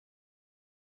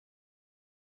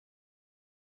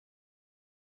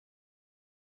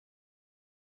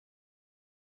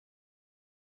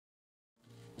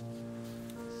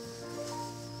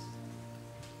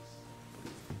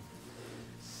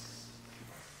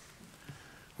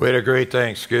We had a great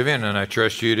Thanksgiving, and I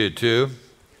trust you did too.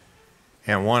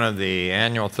 And one of the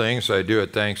annual things I do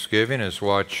at Thanksgiving is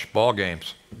watch ball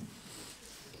games.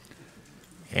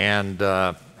 And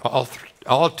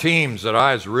all teams that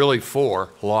I was really for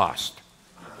lost.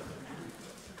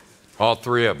 All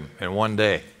three of them in one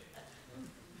day.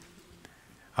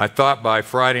 I thought by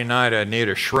Friday night I'd need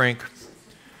a shrink,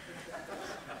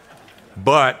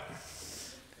 but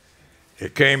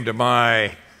it came to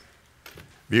my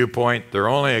viewpoint, they're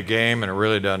only a game and it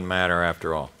really doesn't matter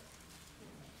after all.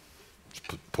 It's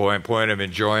point of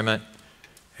enjoyment,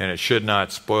 and it should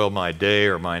not spoil my day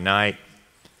or my night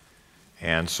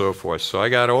and so forth. So I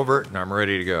got over it and I'm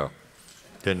ready to go.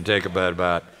 Didn't take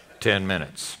about 10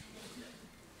 minutes.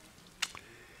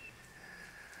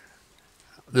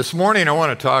 This morning I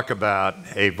want to talk about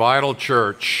a vital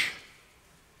church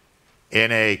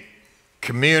in a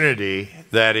community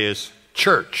that is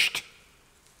churched.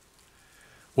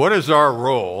 What is our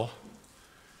role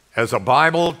as a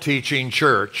Bible-teaching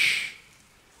church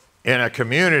in a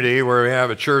community where we have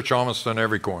a church almost on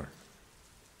every corner?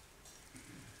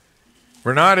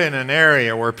 We're not in an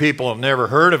area where people have never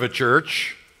heard of a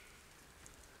church.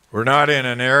 We're not in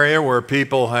an area where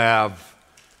people have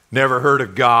never heard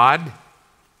of God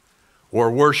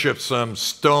or worship some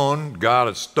stone, god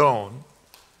of stone,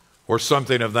 or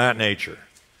something of that nature.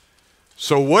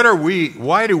 So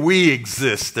why do we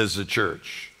exist as a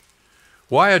church?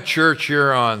 Why a church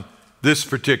here on this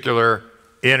particular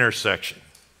intersection?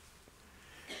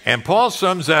 And Paul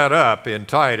sums that up in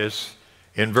Titus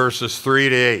in verses 3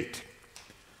 to 8.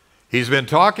 He's been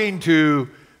talking to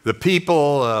the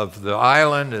people of the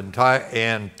island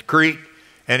and Crete,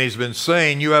 and he's been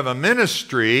saying, you have a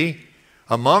ministry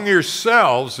among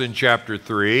yourselves in chapter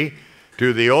 3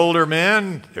 to the older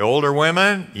men, the older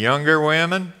women,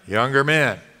 younger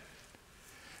men.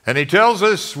 And he tells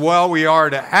us, well, we are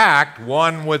to act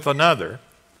one with another.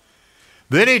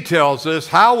 Then he tells us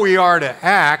how we are to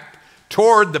act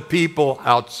toward the people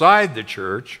outside the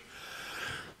church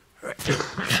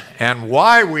and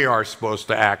why we are supposed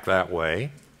to act that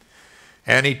way.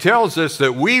 And he tells us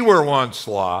that we were once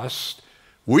lost,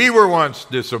 we were once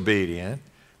disobedient,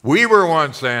 we were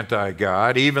once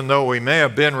anti-God, even though we may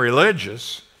have been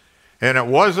religious. And it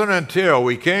wasn't until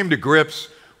we came to grips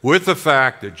with the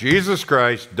fact that Jesus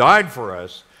Christ died for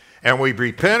us and we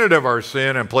repented of our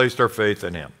sin and placed our faith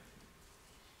in him.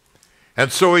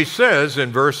 And so he says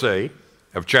in verse 8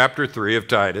 of chapter 3 of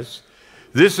Titus,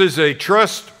 this is a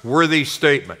trustworthy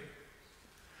statement.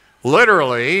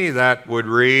 Literally, that would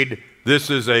read,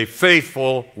 this is a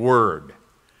faithful word.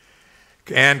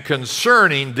 And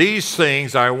concerning these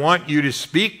things, I want you to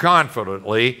speak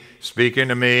confidently, speaking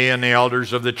to me and the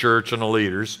elders of the church and the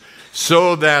leaders,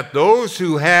 so that those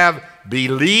who have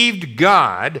believed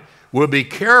God will be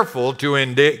careful to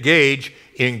engage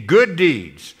in good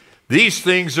deeds. These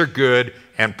things are good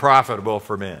and profitable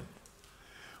for men.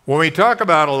 When we talk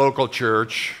about a local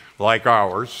church like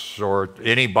ours or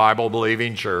any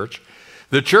Bible-believing church,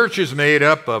 the church is made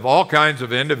up of all kinds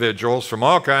of individuals from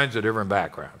all kinds of different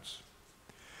backgrounds.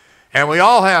 And we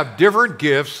all have different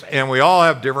gifts and we all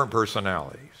have different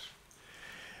personalities.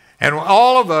 And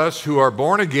all of us who are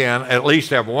born again at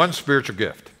least have one spiritual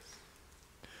gift.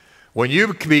 When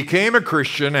you became a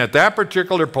Christian, at that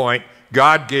particular point,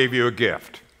 God gave you a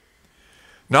gift.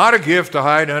 Not a gift to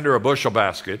hide under a bushel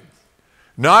basket,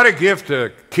 not a gift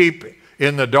to keep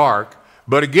in the dark,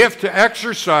 but a gift to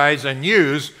exercise and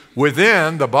use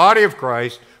within the body of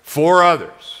Christ for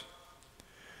others.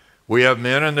 We have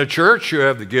men in the church who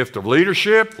have the gift of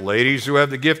leadership, ladies who have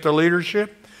the gift of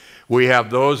leadership. We have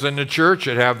those in the church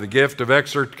that have the gift of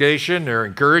exhortation. They're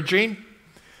encouraging.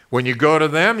 When you go to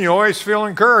them, you always feel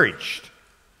encouraged.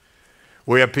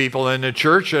 We have people in the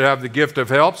church that have the gift of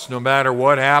helps. No matter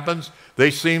what happens, they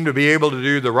seem to be able to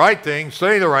do the right thing,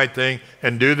 say the right thing,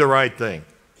 and do the right thing.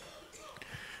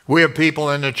 We have people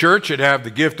in the church that have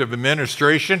the gift of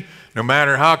administration. No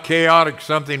matter how chaotic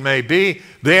something may be,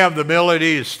 they have the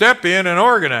ability to step in and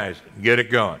organize it and get it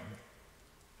going.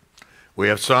 We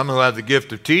have some who have the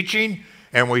gift of teaching,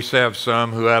 and we have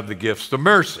some who have the gifts of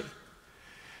mercy.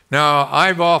 Now,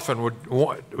 I've often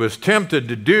was tempted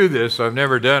to do this. I've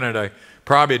never done it. I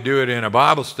probably do it in a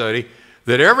Bible study,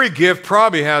 that every gift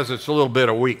probably has its little bit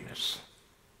of weakness.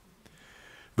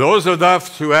 Those of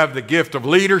us who have the gift of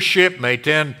leadership may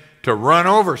tend to run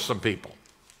over some people.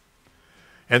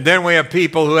 And then we have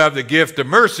people who have the gift of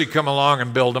mercy come along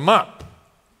and build them up.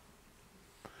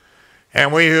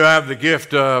 And we who have the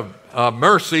gift of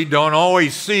mercy don't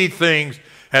always see things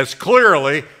as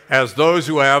clearly as those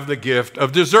who have the gift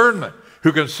of discernment,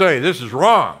 who can say, this is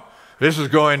wrong. This is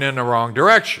going in the wrong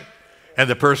direction. And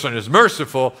the person who's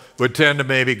merciful would tend to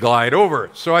maybe glide over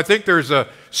it. So I think there's a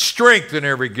strength in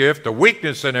every gift, a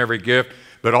weakness in every gift,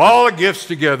 but all the gifts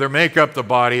together make up the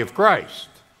body of Christ.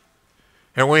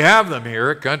 And we have them here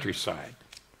at Countryside.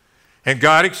 And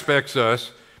God expects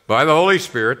us, by the Holy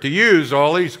Spirit, to use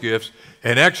all these gifts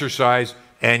and exercise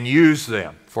and use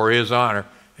them for His honor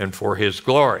and for His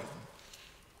glory.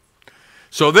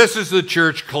 So this is the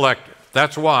church collective.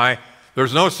 That's why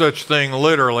there's no such thing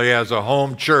literally as a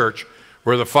home church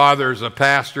where the father is a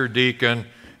pastor, deacon,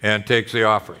 and takes the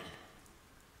offering.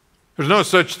 There's no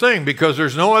such thing because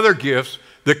there's no other gifts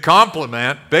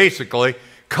that basically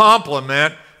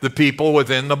complement the people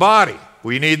within the body.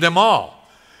 We need them all.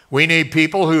 We need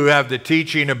people who have the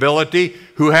teaching ability,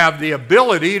 who have the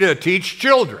ability to teach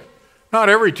children. Not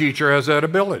every teacher has that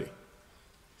ability.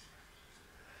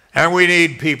 And we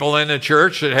need people in the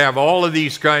church that have all of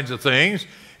these kinds of things,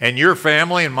 and your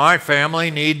family and my family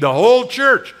need the whole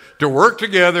church to work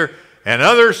together and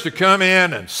others to come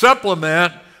in and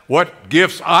supplement what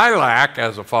gifts I lack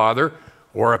as a father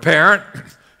or a parent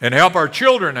and help our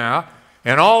children out.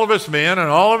 And all of us men and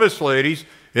all of us ladies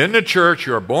in the church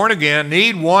who are born again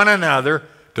need one another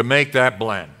to make that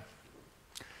blend.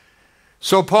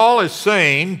 So Paul is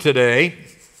saying today,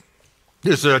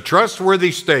 this is a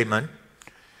trustworthy statement,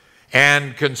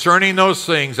 and concerning those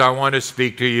things I want to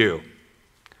speak to you.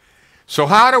 So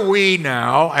how do we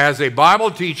now, as a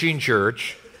Bible-teaching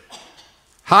church,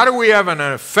 how do we have an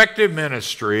effective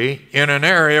ministry in an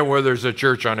area where there's a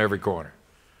church on every corner?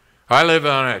 I live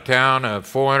in a town of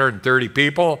 430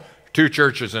 people, 2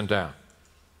 churches in town.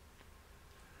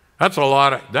 That's a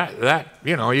lot of,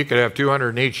 you could have 200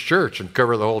 in each church and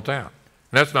cover the whole town.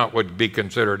 And that's not what would be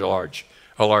considered a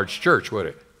large church, would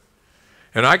it?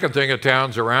 And I can think of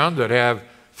towns around that have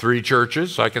 3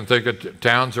 churches. I can think of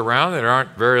towns around that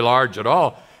aren't very large at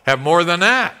all, have more than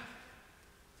that.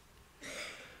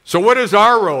 So what is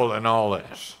our role in all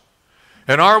this?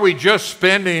 And are we just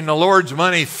spending the Lord's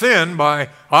money thin by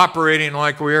operating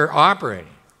like we're operating?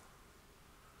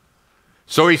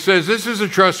 So he says, this is a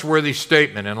trustworthy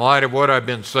statement in light of what I've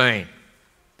been saying.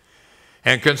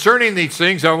 And concerning these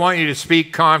things, I want you to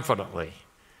speak confidently.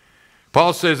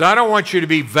 Paul says, I don't want you to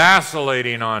be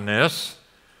vacillating on this.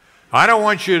 I don't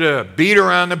want you to beat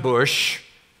around the bush.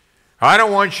 I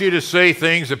don't want you to say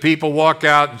things that people walk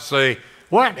out and say,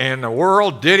 what in the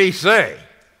world did he say?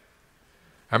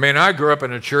 I mean, I grew up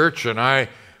in a church and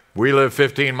we live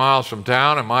 15 miles from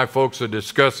town, and my folks would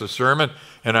discuss a sermon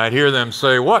and I'd hear them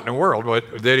say, what in the world,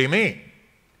 what did he mean?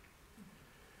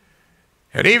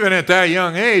 And even at that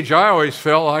young age, I always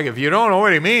felt like if you don't know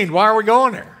what he means, why are we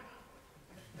going there?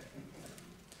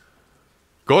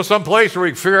 Go someplace where we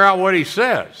can figure out what he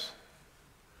says.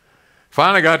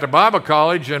 Finally got to Bible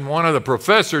college, and one of the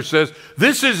professors says,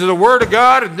 this is the Word of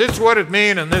God, and this is what it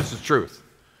means, and this is truth.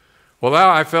 Well, now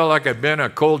I felt like I'd been in a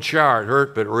cold shower. It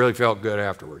hurt, but it really felt good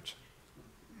afterwards.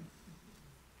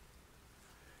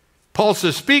 Paul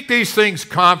says, speak these things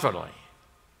confidently.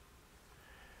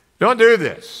 Don't do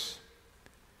this.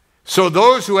 So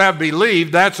those who have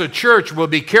believed, that's a church, will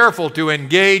be careful to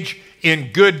engage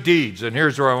in good deeds. And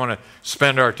here's where I want to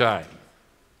spend our time.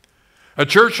 A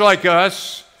church like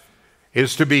us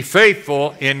is to be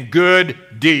faithful in good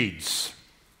deeds.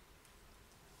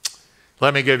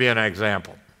 Let me give you an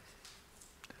example.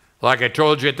 Like I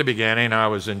told you at the beginning, I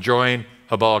was enjoying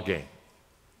a ball game.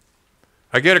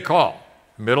 I get a call,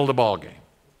 middle of the ball game.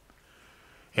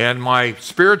 And my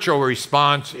spiritual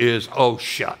response is, oh,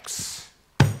 shucks.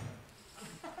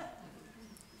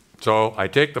 So I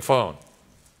take the phone.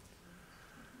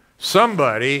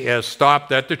 Somebody has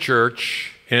stopped at the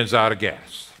church and is out of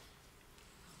gas.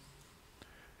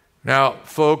 Now,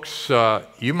 folks,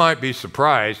 you might be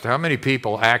surprised how many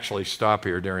people actually stop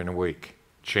here during the week.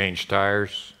 Change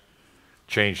tires,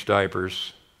 change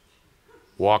diapers,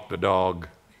 walk the dog,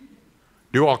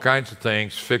 do all kinds of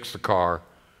things, fix the car.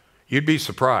 You'd be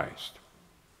surprised.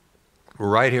 We're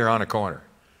right here on a corner,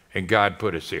 and God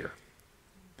put us here.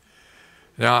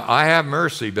 Now, I have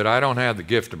mercy, but I don't have the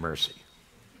gift of mercy.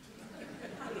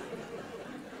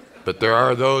 But there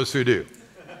are those who do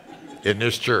in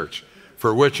this church,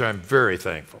 for which I'm very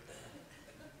thankful.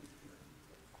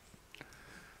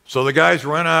 So the guys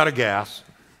run out of gas,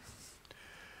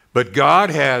 but God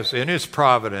has, in His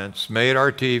providence, made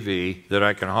our TV that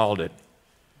I can hold it.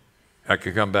 I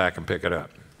can come back and pick it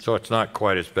up. So it's not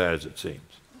quite as bad as it seems.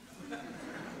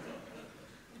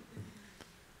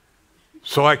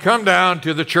 So I come down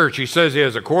to the church. He says he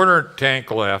has a quarter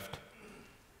tank left,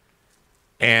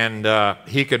 and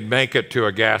he could make it to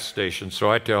a gas station.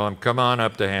 So I tell him, come on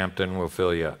up to Hampton, we'll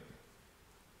fill you up.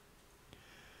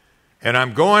 And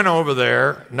I'm going over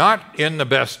there, not in the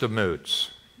best of moods.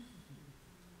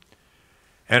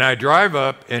 And I drive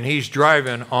up, and he's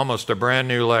driving almost a brand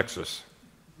new Lexus.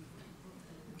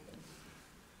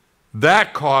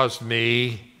 That caused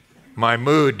my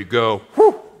mood to go,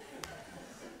 whew.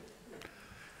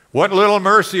 What little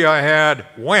mercy I had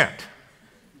went.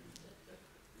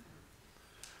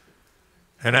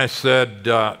 And I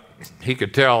said, he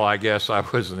could tell, I guess, I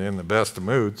wasn't in the best of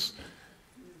moods.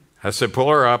 I said, pull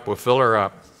her up, we'll fill her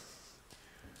up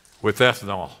with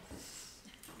ethanol.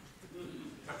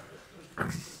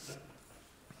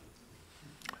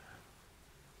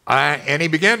 And he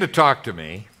began to talk to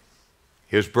me.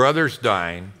 His brother's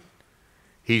dying.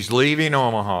 He's leaving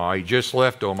Omaha. He just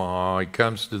left Omaha. He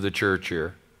comes to the church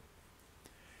here.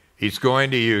 He's going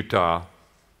to Utah.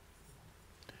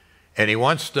 And he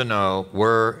wants to know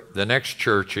where the next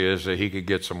church is that he could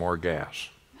get some more gas.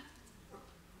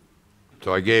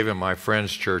 So I gave him my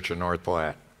friend's church in North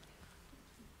Platte.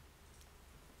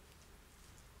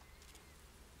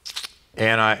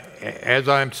 And as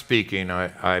I'm speaking,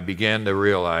 I began to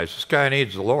realize this guy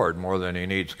needs the Lord more than he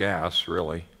needs gas,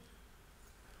 really.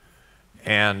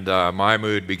 And my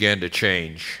mood began to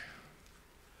change.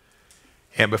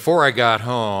 And before I got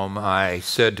home, I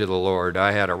said to the Lord,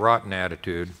 I had a rotten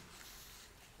attitude.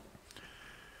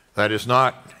 That is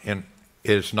not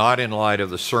in light of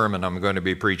the sermon I'm going to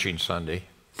be preaching Sunday.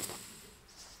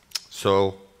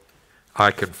 So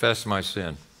I confessed my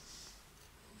sin.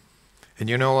 And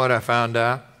you know what I found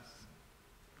out?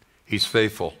 He's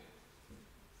faithful.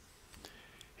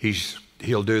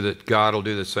 God will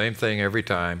do the same thing every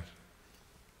time.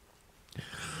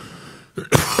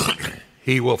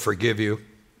 He will forgive you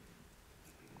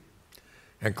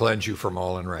and cleanse you from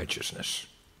all unrighteousness.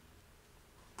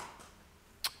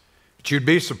 But you'd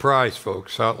be surprised,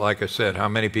 folks, like I said, how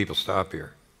many people stop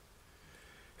here.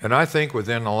 And I think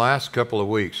within the last couple of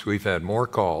weeks, we've had more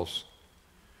calls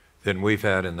than we've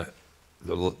had in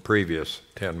the previous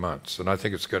 10 months. And I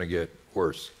think it's going to get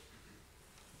worse.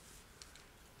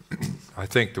 I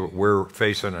think that we're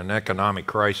facing an economic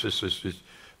crisis.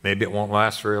 Maybe it won't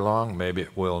last very long. Maybe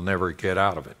we'll never get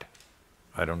out of it.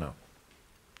 I don't know.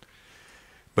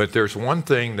 But there's one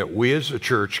thing that we as a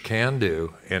church can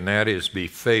do, and that is be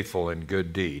faithful in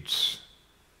good deeds.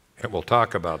 And we'll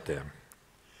talk about them.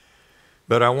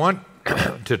 But I want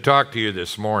to talk to you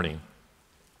this morning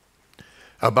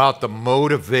about the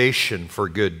motivation for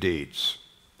good deeds.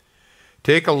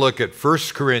 Take a look at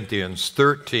 1 Corinthians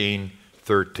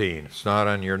 13:13. It's not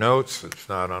on your notes. It's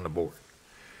not on the board.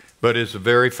 But it's a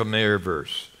very familiar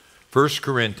verse. 1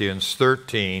 Corinthians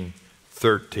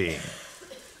 13:13.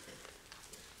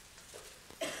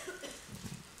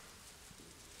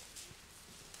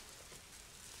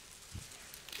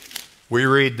 We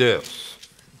read this.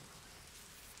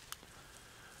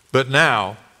 But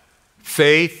now,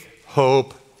 faith,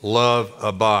 hope, love,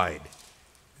 abide.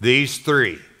 These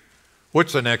three.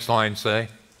 What's the next line say?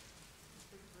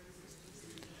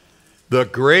 The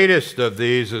greatest of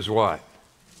these is what?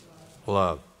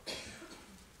 Love.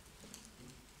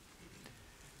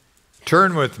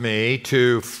 Turn with me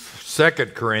to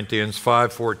 2 Corinthians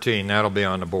 5:14. That'll be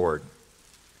on the board.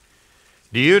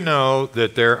 Do you know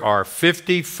that there are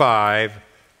 55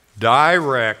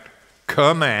 direct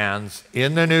commands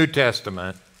in the New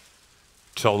Testament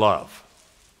to love?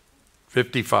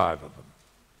 55 of them.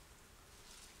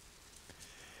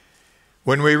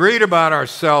 When we read about our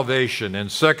salvation in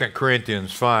 2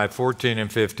 Corinthians 5:14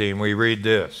 and 15, we read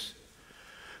this.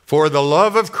 For the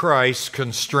love of Christ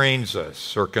constrains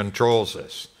us, or controls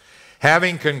us,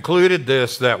 having concluded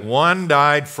this, that one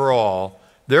died for all,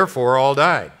 therefore all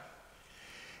died.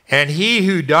 And he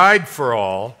who died for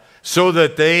all, so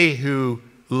that they who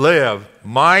live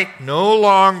might no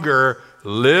longer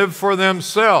live for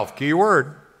themselves, key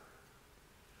word,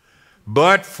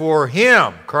 but for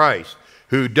him, Christ,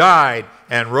 who died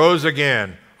and rose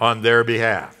again on their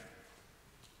behalf.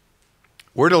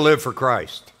 We're to live for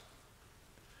Christ.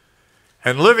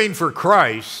 And living for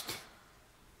Christ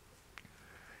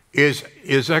is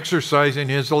exercising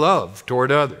his love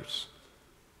toward others.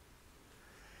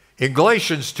 In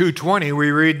Galatians 2:20, we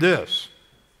read this.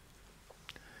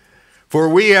 For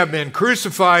we have been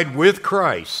crucified with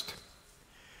Christ,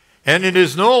 and it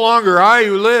is no longer I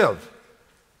who live,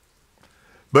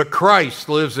 but Christ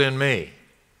lives in me.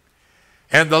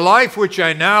 And the life which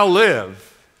I now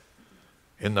live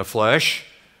in the flesh,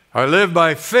 I live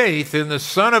by faith in the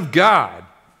Son of God,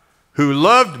 who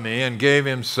loved me and gave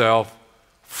himself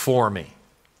for me.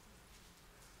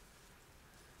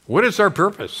 What is our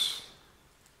purpose?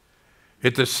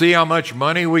 It's to see how much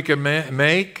money we can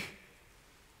make,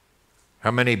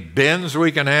 how many bins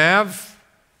we can have,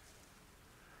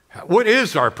 What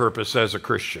is our purpose as a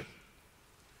Christian?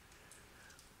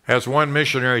 As one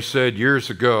missionary said years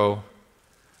ago,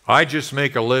 I just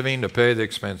make a living to pay the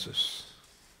expenses.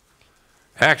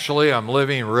 Actually, I'm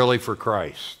living really for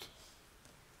Christ.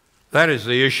 That is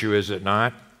the issue, is it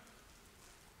not?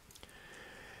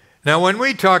 Now, when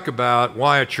we talk about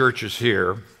why a church is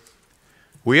here,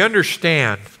 we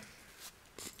understand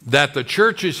that the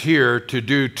church is here to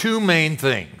do two main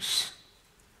things,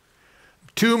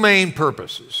 two main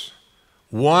purposes.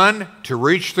 One, to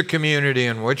reach the community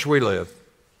in which we live,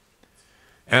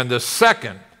 and the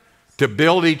second, to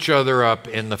build each other up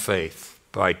in the faith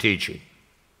by teaching.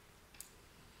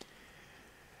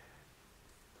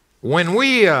 When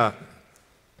we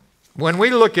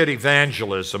look at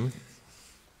evangelism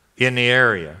in the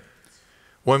area,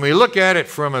 when we look at it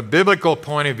from a biblical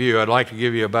point of view, I'd like to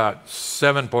give you about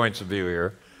 7 points of view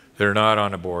here. They're not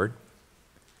on the board.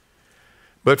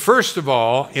 But first of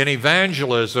all, in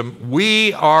evangelism,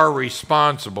 we are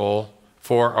responsible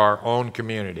for our own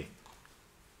community.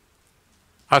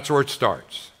 That's where it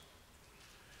starts.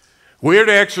 We're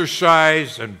to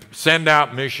exercise and send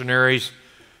out missionaries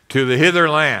to the hither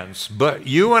lands, but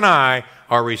you and I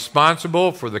are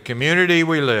responsible for the community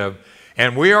we live,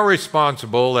 and we are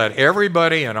responsible that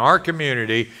everybody in our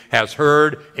community has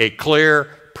heard a clear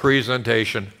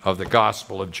presentation of the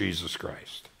gospel of Jesus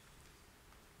Christ.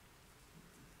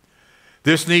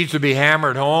 This needs to be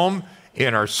hammered home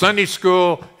in our Sunday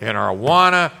school, in our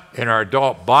Awana, in our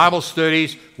adult Bible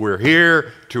studies. We're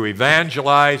here to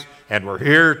evangelize, and we're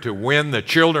here to win the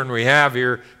children we have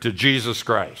here to Jesus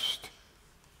Christ.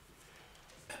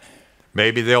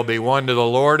 Maybe they'll be won to the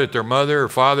Lord at their mother or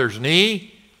father's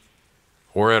knee,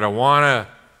 or at a Awana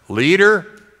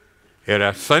leader, at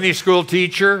a Sunday school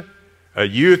teacher, a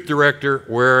youth director,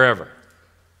 wherever.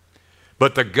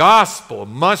 But the gospel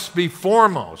must be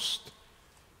foremost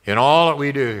in all that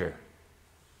we do here,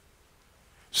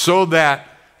 so that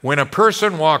when a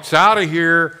person walks out of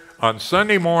here on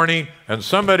Sunday morning and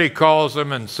somebody calls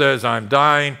them and says, I'm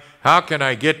dying, how can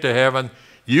I get to heaven?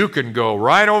 You can go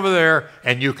right over there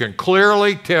and you can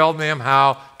clearly tell them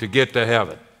how to get to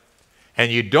heaven.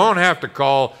 And you don't have to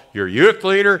call your youth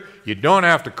leader, you don't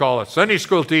have to call a Sunday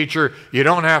school teacher, you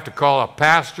don't have to call a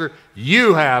pastor.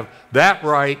 You have that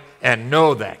right and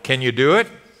know that. Can you do it?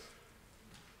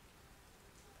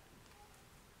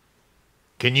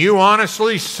 Can you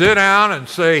honestly sit down and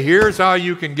say, here's how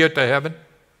you can get to heaven,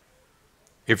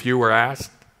 if you were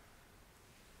asked?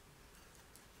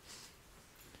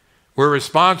 We're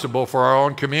responsible for our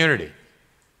own community,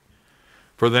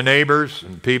 for the neighbors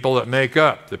and people that make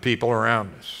up the people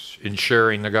around us in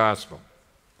sharing the gospel.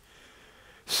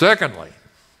 Secondly,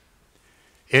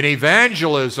 in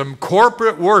evangelism,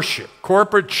 corporate worship,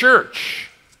 corporate church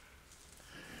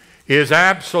is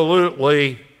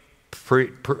absolutely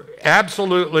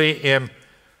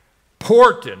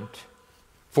important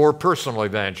for personal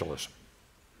evangelism.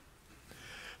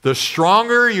 The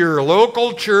stronger your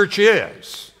local church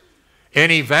is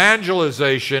in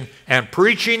evangelization and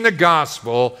preaching the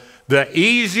gospel, the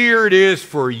easier it is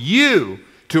for you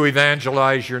to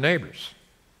evangelize your neighbors.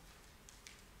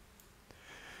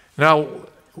 Now,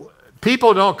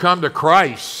 people don't come to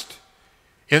Christ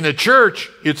in the church.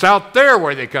 It's out there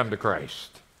where they come to Christ.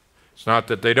 It's not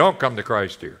that they don't come to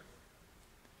Christ here.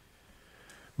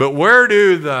 But where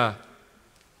do the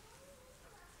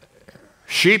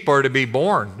sheep are to be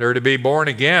born? They're to be born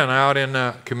again out in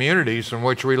the communities in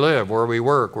which we live, where we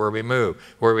work, where we move,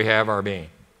 where we have our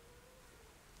being.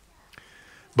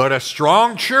 But a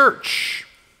strong church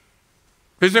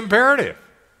is imperative.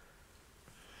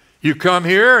 You come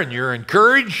here and you're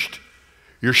encouraged,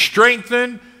 you're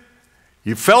strengthened,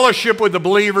 you fellowship with the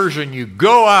believers, and you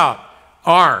go out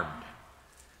armed.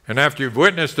 And after you've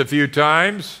witnessed a few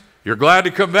times, you're glad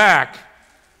to come back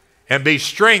and be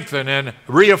strengthened and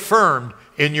reaffirmed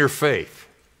in your faith.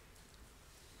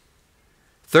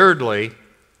 Thirdly,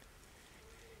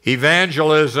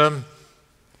 evangelism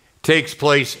takes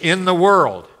place in the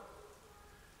world,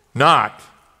 not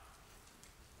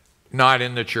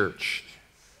in the church.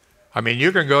 I mean,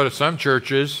 you can go to some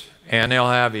churches and they'll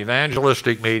have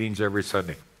evangelistic meetings every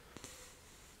Sunday.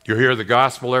 You hear the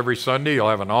gospel every Sunday. You'll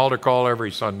have an altar call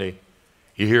every Sunday.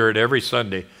 You hear it every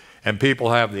Sunday. And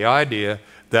people have the idea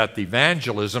that the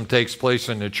evangelism takes place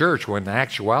in the church when in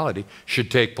actuality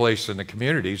should take place in the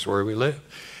communities where we live.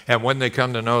 And when they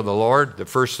come to know the Lord, the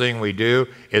first thing we do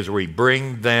is we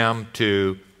bring them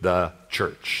to the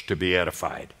church to be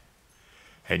edified.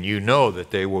 And you know that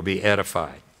they will be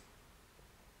edified.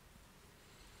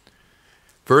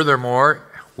 Furthermore,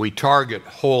 we target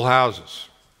whole houses.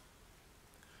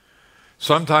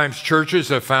 Sometimes churches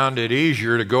have found it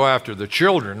easier to go after the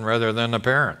children rather than the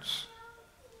parents.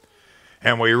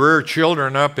 And we rear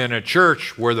children up in a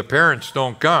church where the parents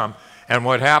don't come, and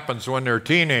what happens when they're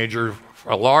teenagers,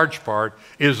 a large part,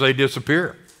 is they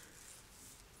disappear.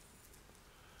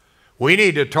 We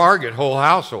need to target whole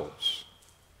households.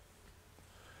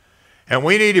 And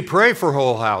we need to pray for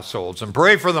whole households and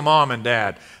pray for the mom and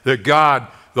dad that God,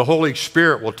 the Holy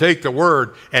Spirit, will take the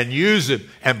word and use it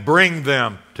and bring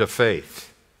them to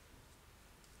faith.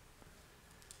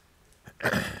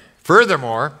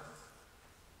 Furthermore,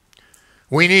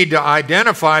 we need to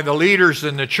identify the leaders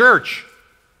in the church.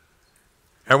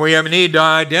 And we need to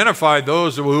identify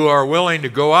those who are willing to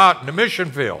go out in the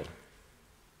mission field.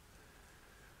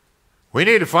 We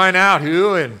need to find out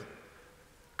who in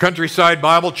Countryside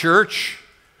Bible Church,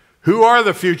 who are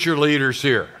the future leaders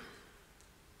here?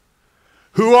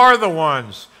 Who are the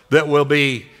ones that will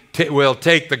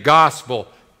take the gospel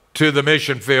to the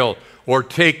mission field or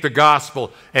take the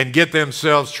gospel and get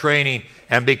themselves training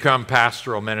and become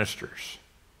pastoral ministers?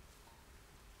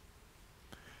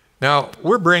 Now,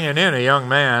 we're bringing in a young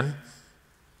man.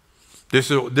 This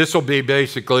will be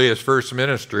basically his first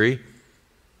ministry,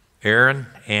 Aaron,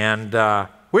 and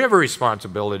we have a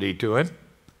responsibility to him.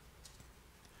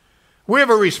 We have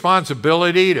a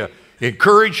responsibility to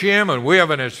encourage him, and we have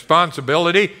a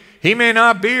responsibility. He may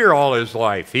not be here all his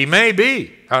life. He may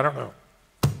be. I don't know.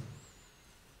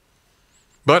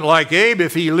 But like Abe,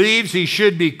 if he leaves, he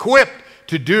should be equipped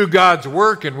to do God's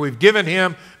work, and we've given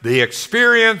him the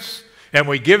experience, and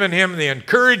we've given him the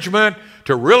encouragement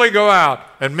to really go out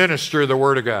and minister the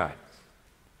Word of God.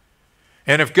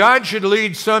 And if God should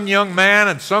lead some young man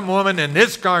and some woman in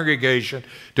this congregation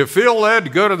to feel led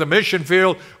to go to the mission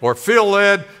field or feel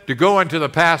led to go into the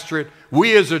pastorate,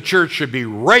 we as a church should be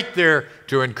right there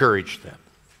to encourage them.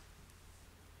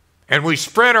 And we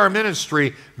spread our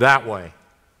ministry that way.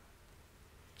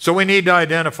 So we need to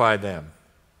identify them.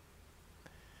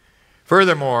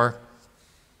 Furthermore,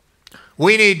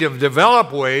 we need to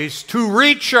develop ways to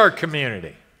reach our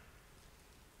community.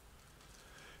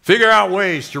 Figure out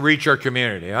ways to reach our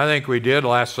community. I think we did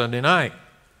last Sunday night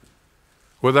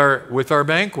with our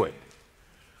banquet.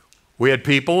 We had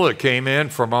people that came in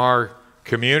from our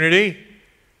community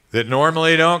that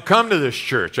normally don't come to this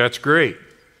church. That's great.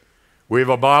 We have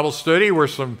a Bible study where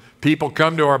some people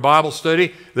come to our Bible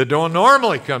study that don't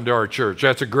normally come to our church.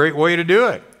 That's a great way to do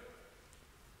it.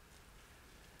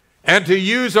 And to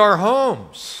use our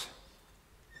homes.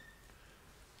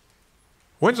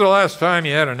 When's the last time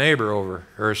you had a neighbor over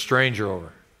or a stranger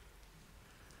over?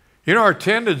 You know, our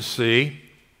tendency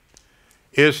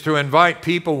is to invite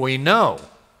people we know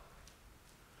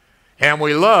and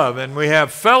we love and we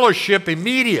have fellowship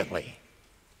immediately,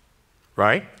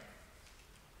 right?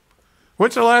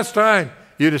 When's the last time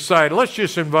you decided, let's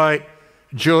just invite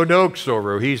Joe Noakes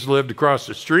over? He's lived across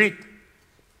the street,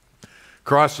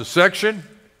 across the section,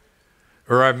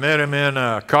 or I've met him in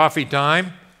coffee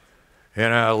time in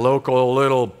a local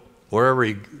little, wherever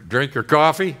you drink your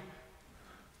coffee,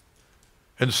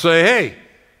 and say, hey,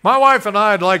 my wife and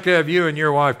I would like to have you and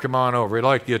your wife come on over. We'd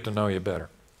like to get to know you better.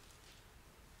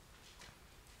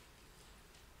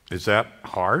 Is that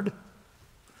hard?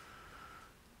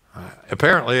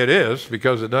 Apparently it is,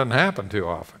 because it doesn't happen too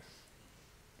often.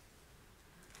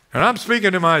 And I'm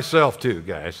speaking to myself too,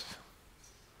 guys.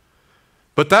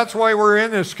 But that's why we're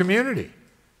in this community.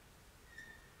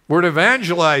 We're to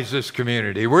evangelize this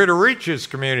community. We're to reach this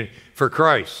community for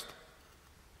Christ.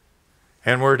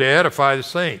 And we're to edify the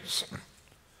saints.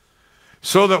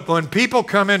 So that when people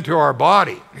come into our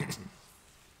body,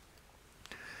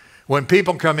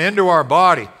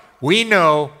 we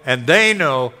know and they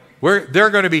know they're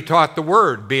going to be taught the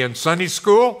Word. Be in Sunday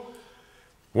school,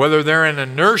 whether they're in a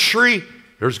nursery,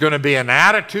 there's going to be an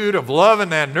attitude of love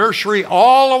in that nursery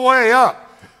all the way up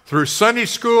through Sunday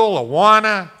school,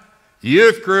 Awana,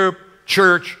 youth group,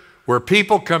 church, where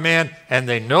people come in and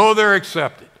they know they're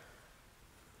accepted.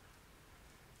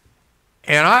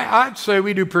 And I'd say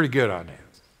we do pretty good on that.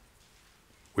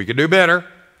 We could do better.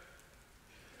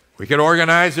 We could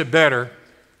organize it better.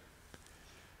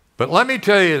 But let me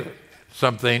tell you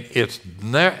something. It's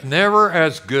never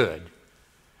as good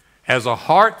as a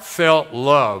heartfelt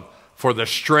love for the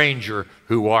stranger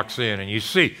who walks in. And you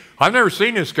see, I've never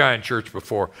seen this guy in church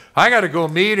before. I got to go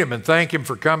meet him and thank him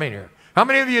for coming here. How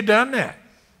many of you have done that?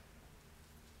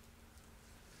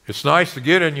 It's nice to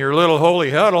get in your little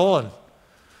holy huddle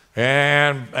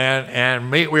and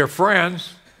meet with your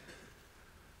friends.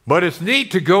 But it's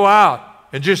neat to go out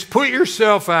and just put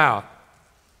yourself out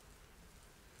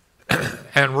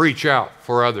and reach out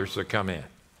for others that come in.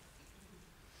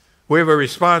 We have a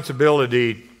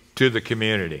responsibility to the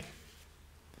community.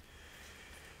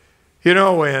 You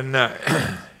know, when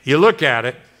you look at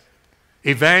it,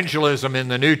 evangelism in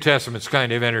the New Testament is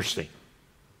kind of interesting.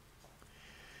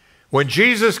 When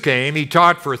Jesus came, he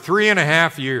taught for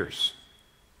 3.5 years.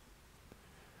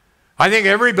 I think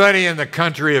everybody in the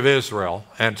country of Israel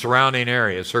and surrounding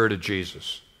areas heard of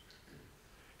Jesus.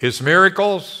 His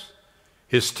miracles,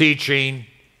 his teaching.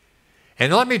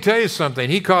 And let me tell you something,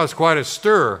 he caused quite a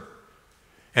stir.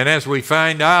 And as we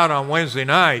find out on Wednesday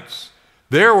nights,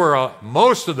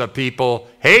 most of the people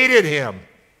hated him.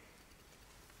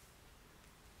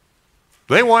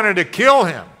 They wanted to kill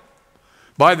him.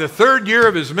 By the 3rd year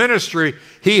of his ministry,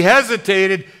 he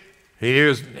hesitated. He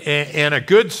was, in a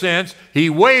good sense, he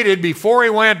waited before he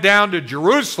went down to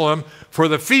Jerusalem for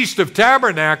the Feast of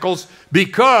Tabernacles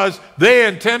because they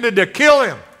intended to kill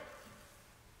him.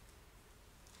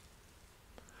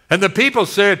 And the people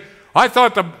said, I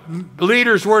thought the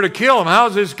leaders were to kill him.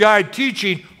 How's this guy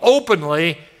teaching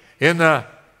openly in the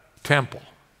temple?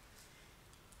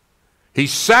 He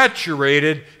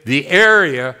saturated the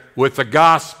area with the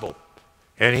gospel,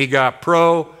 and he got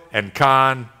pro and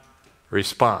con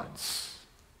response.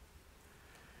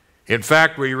 In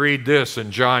fact, we read this in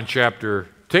John chapter,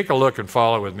 take a look and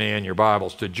follow with me in your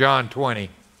Bibles to John 20,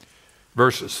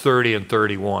 verses 30 and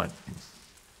 31.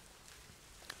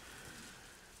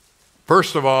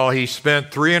 First of all, he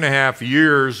spent 3.5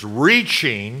 years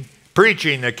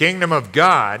preaching the kingdom of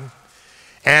God,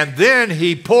 and then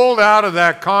he pulled out of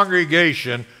that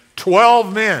congregation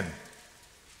 12 men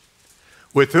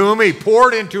with whom he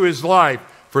poured into his life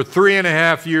for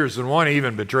 3.5 years, and one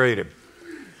even betrayed him.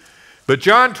 But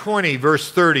John 20,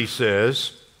 verse 30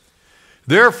 says,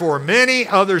 therefore many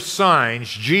other signs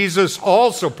Jesus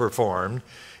also performed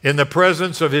in the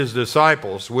presence of his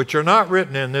disciples, which are not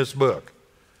written in this book.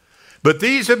 But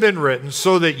these have been written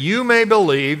so that you may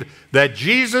believe that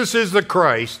Jesus is the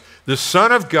Christ, the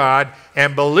Son of God,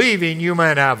 and believing you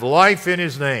might have life in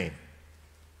his name.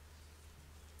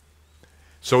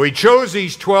 So he chose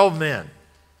these 12 men.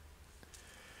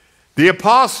 The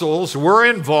apostles were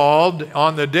involved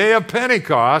on the day of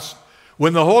Pentecost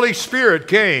when the Holy Spirit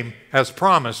came as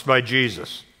promised by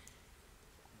Jesus.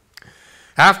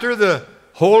 After the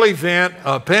whole event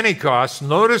of Pentecost,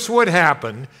 notice what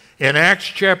happened in Acts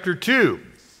chapter 2.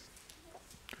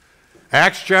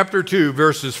 Acts chapter 2,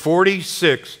 verses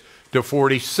 46 to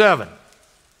 47.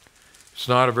 It's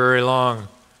not a very long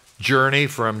journey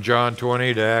from John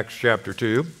 20 to Acts chapter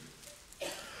 2.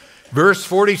 Verse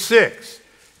 46.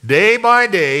 Day by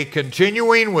day,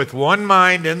 continuing with one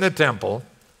mind in the temple,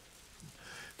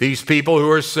 these people who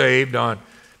are saved on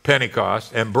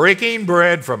Pentecost, and breaking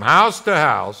bread from house to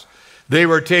house, they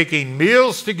were taking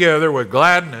meals together with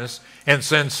gladness and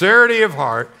sincerity of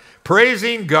heart,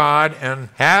 praising God and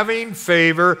having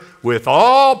favor with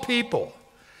all people.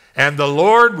 And the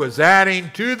Lord was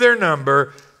adding to their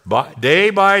number day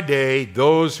by day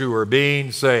those who were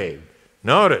being saved.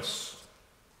 Notice,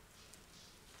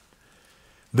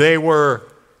 they were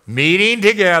meeting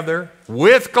together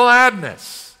with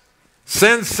gladness,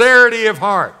 sincerity of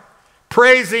heart,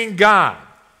 praising God,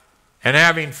 and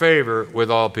having favor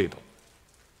with all people.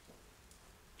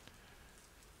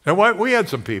 Now, we had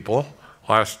some people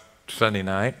last Sunday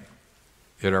night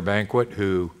at our banquet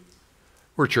who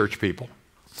were church people.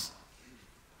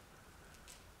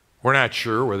 We're not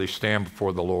sure where they stand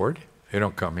before the Lord. They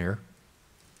don't come here.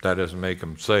 That doesn't make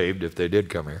them saved if they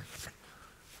did come here.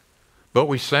 But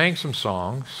we sang some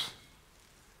songs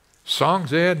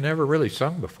they had never really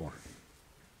sung before,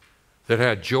 that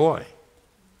had joy.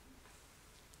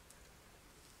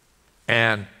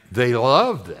 And they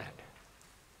loved that.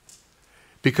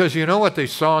 Because you know what they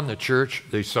saw in the church?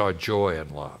 They saw joy and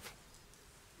love.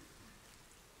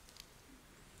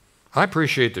 I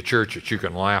appreciate the church that you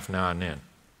can laugh now and then.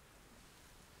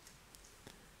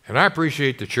 And I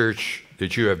appreciate the church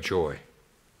that you have joy.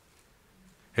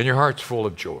 And your heart's full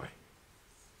of joy.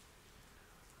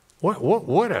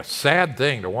 What a sad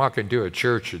thing to walk into a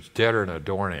church that's deader than a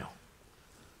doornail.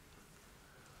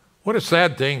 What a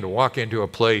sad thing to walk into a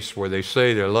place where they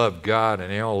say they love God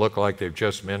and they all look like they've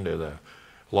just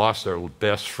lost their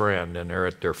best friend and they're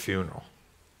at their funeral.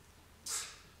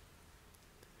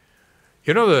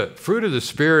 You know, the fruit of the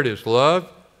Spirit is love.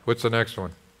 What's the next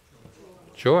one?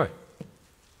 Joy.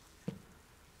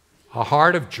 A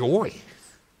heart of joy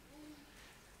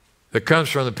that comes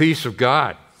from the peace of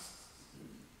God.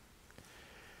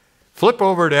 Flip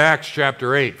over to Acts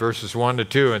chapter 8, verses 1 to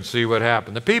 2, and see what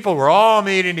happened. The people were all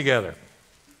meeting together.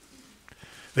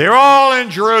 They were all in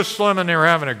Jerusalem, and they were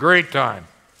having a great time.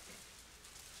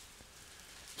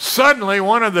 Suddenly,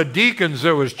 one of the deacons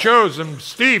that was chosen,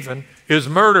 Stephen, is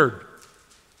murdered.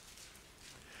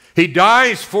 He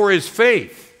dies for his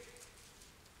faith.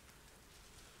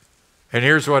 And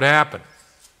here's what happened.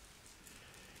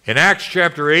 In Acts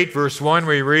chapter 8, verse 1,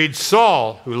 we read,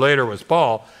 Saul, who later was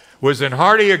Paul, was in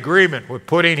hearty agreement with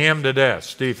putting him to death,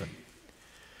 Stephen.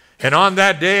 And on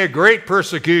that day, a great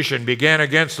persecution began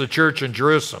against the church in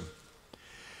Jerusalem.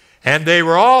 And they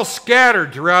were all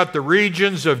scattered throughout the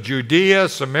regions of Judea,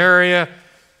 Samaria,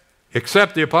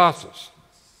 except the apostles.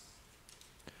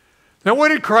 Now, what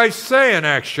did Christ say in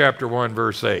Acts chapter 1,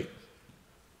 verse 8?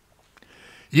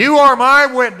 You are my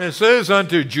witnesses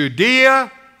unto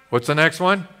Judea. What's the next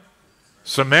one?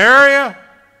 Samaria.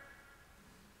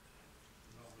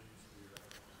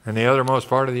 And the othermost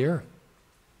part of the earth.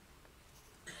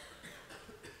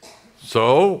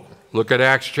 So, look at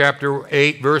Acts chapter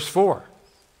 8, verse 4.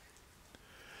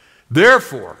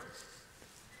 Therefore,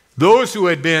 those who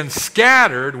had been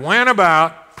scattered went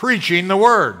about preaching the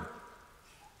word.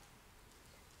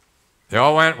 They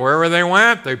all went, wherever they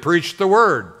went, they preached the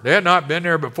word. They had not been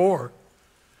there before.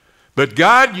 But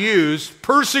God used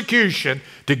persecution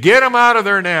to get them out of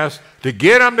their nest, to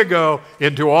get them to go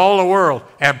into all the world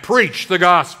and preach the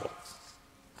gospel.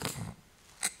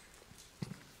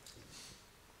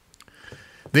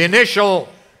 The initial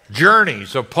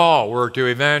journeys of Paul were to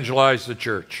evangelize the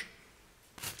church.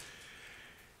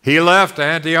 He left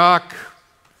Antioch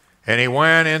and he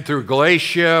went into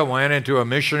Galatia, went into a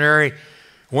missionary,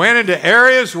 went into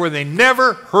areas where they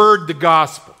never heard the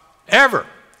gospel, ever.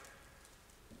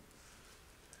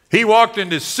 He walked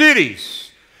into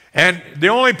cities, and the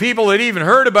only people that even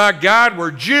heard about God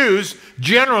were Jews,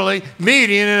 generally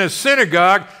meeting in a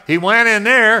synagogue. He went in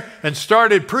there and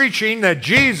started preaching that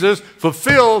Jesus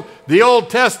fulfilled the Old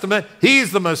Testament.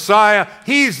 He's the Messiah.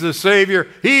 He's the Savior.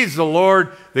 He's the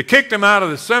Lord. They kicked him out of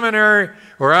the seminary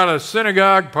or out of the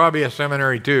synagogue, probably a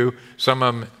seminary too. Some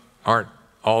of them aren't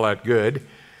all that good.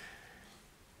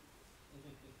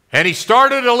 And he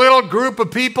started a little group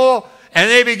of people, and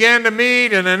they began to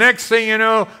meet, and the next thing you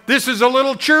know, this is a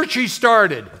little church he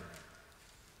started.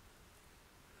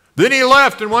 Then he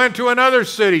left and went to another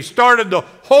city, started the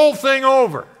whole thing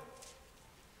over.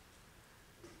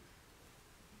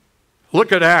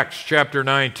 Look at Acts chapter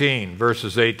 19,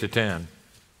 verses 8 to 10.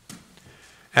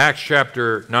 Acts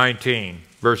chapter 19,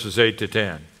 verses 8 to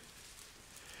 10.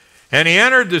 And he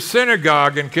entered the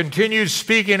synagogue and continued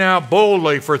speaking out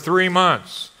boldly for 3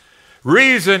 months,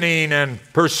 reasoning and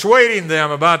persuading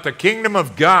them about the kingdom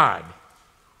of God.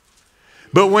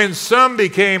 But when some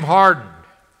became hardened,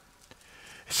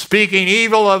 speaking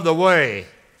evil of the way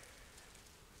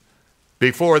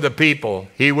before the people,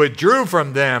 he withdrew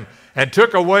from them and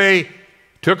took away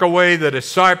the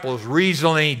disciples,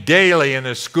 reasoning daily in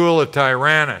the school of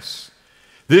Tyrannus.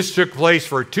 This took place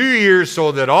for 2 years,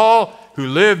 so that all who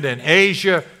lived in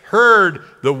Asia heard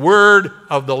the word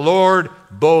of the Lord,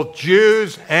 both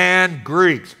Jews and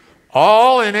Greeks.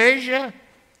 All in Asia?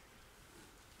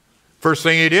 First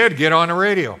thing he did, get on the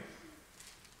radio.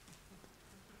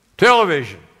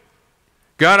 Television.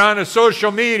 Got on the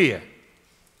social media.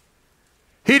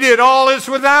 He did all this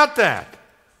without that.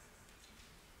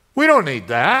 We don't need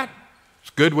that. It's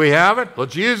good we have it.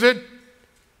 Let's use it.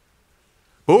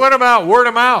 But what about word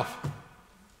of mouth?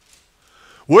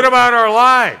 What about our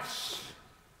lives?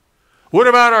 What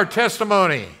about our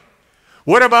testimony?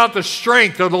 What about the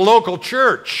strength of the local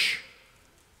church?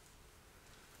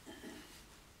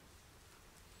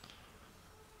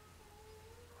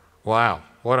 Wow,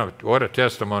 what a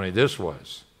testimony this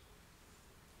was.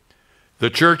 The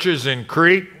churches in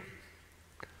Crete.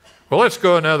 Well, let's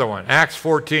go another one. Acts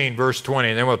 14, verse 20,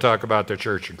 and then we'll talk about the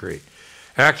church in Crete.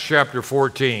 Acts chapter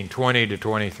 14, 20 to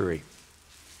 23.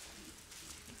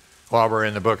 While we're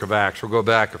in the book of Acts, we'll go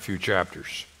back a few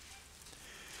chapters.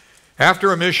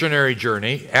 After a missionary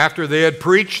journey, after they had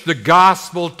preached the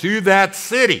gospel to that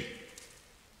city,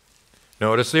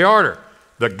 notice the order,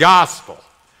 the gospel,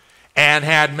 and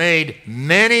had made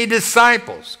many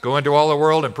disciples, go into all the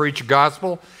world and preach the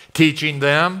gospel, teaching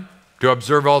them to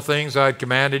observe all things I had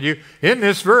commanded you, in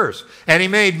this verse. And he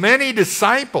made many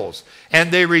disciples,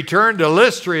 and they returned to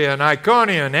Lystra and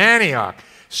Iconium and Antioch,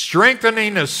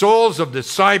 strengthening the souls of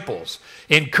disciples,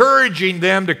 encouraging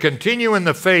them to continue in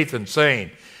the faith, and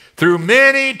saying, through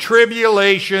many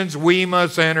tribulations we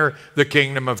must enter the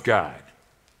kingdom of God.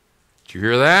 Did you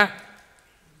hear that?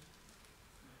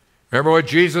 Remember what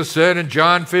Jesus said in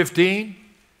John 15?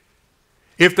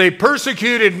 If they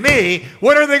persecuted me,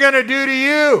 what are they going to do to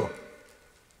you?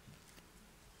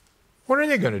 What are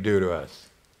they going to do to us?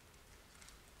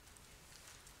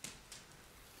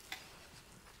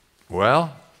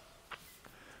 Well,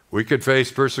 we could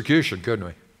face persecution, couldn't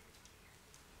we?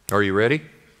 Are you ready?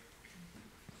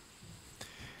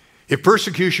 If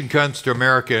persecution comes to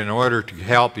America in order to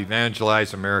help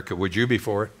evangelize America, would you be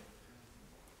for it?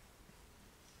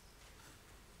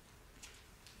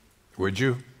 Would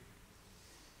you?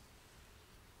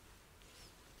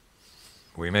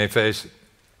 We may face it.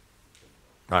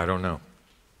 I don't know.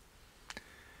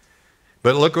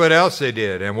 But look what else they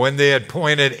did. And when they had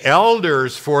appointed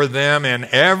elders for them in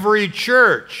every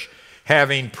church,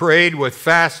 having prayed with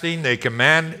fasting, they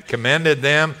commended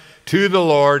them to the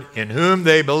Lord in whom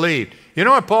they believed. You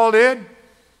know what Paul did?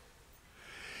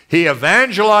 He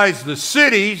evangelized the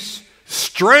cities,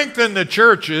 strengthened the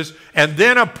churches, and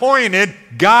then appointed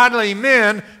godly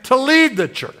men to lead the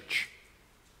church.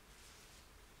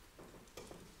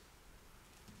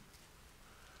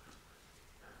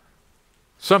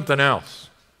 Something else.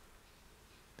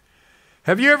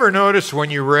 Have you ever noticed when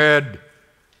you read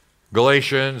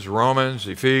Galatians, Romans,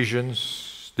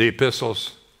 Ephesians, the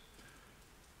epistles,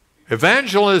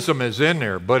 evangelism is in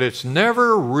there, but it's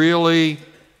never really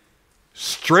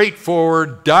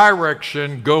straightforward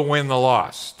direction, go win the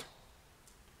lost.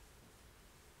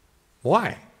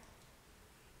 Why?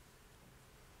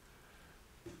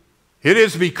 It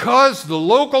is because the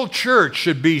local church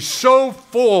should be so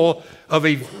full of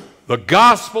the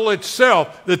gospel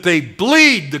itself that they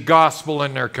bleed the gospel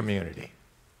in their community.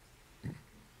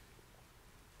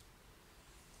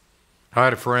 I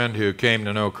had a friend who came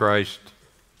to know Christ,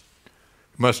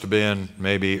 must have been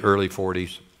maybe early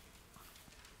 40s.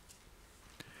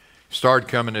 Started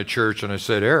coming to church, and I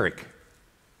said, Eric,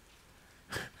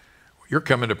 you're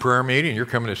coming to prayer meeting, you're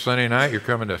coming to Sunday night, you're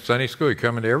coming to Sunday school, you're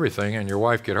coming to everything, and your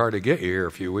wife could hardly get you here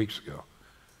a few weeks ago.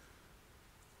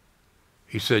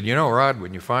 He said, you know, Rod,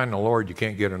 when you find the Lord, you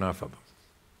can't get enough of him.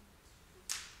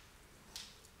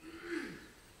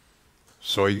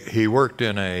 So he worked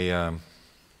in a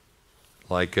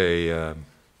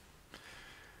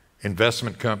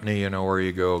investment company, you know, where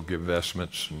you go give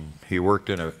investments. And he worked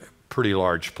in a pretty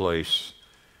large place,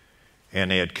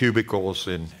 and they had cubicles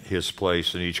in his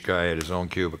place, and each guy had his own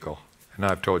cubicle. And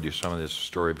I've told you some of this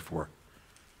story before.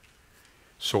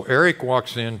 So Eric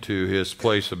walks into his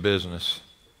place of business,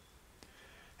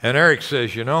 and Eric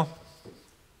says, you know,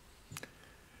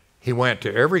 he went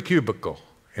to every cubicle,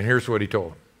 and here's what he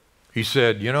told him. He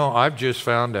said, you know, I've just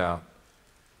found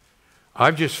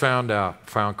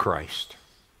Christ.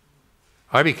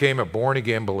 I became a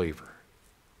born-again believer.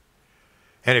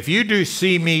 And if you do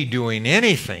see me doing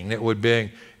anything that would bring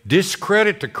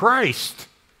discredit to Christ,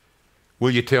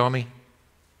 will you tell me?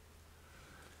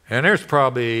 And there's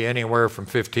probably anywhere from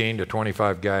 15 to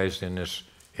 25 guys in this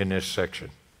section.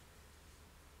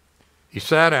 He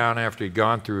sat down after he'd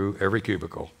gone through every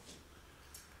cubicle.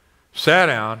 Sat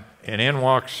down, and in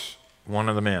walks one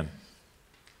of the men.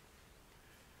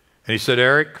 And he said,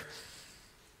 Eric,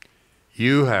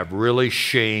 you have really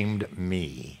shamed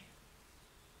me.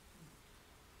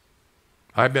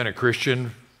 I've been a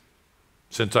Christian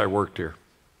since I worked here.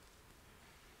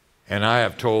 And I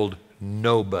have told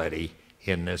nobody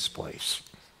in this place.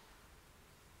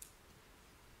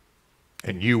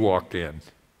 And you walked in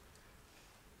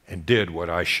and did what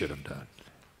I should have done.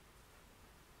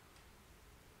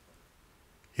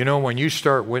 You know, when you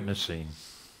start witnessing,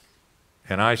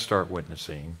 and I start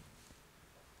witnessing,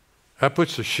 that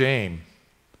puts to shame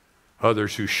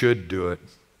others who should do it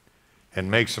and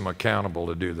makes them accountable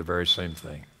to do the very same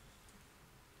thing.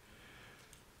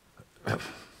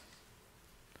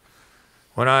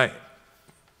 When I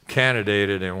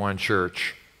candidated in one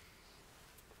church,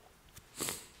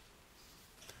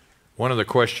 one of the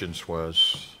questions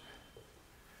was,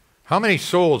 how many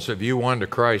souls have you won to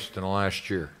Christ in the last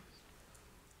year?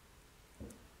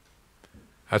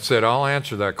 I said, I'll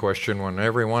answer that question when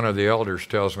every one of the elders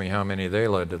tells me how many they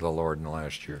led to the Lord in the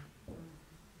last year.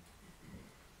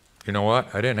 You know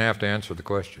what? I didn't have to answer the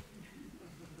question.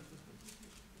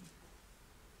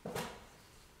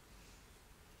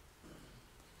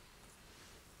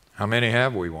 How many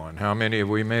have we won? How many have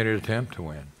we made an attempt to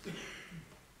win?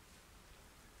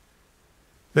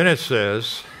 Then it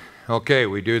says, okay,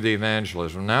 we do the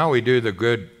evangelism. Now we do the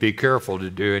good, be careful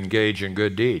to engage in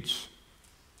good deeds.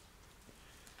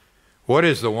 What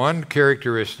is the one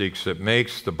characteristic that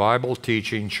makes the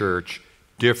Bible-teaching church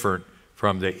different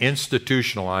from the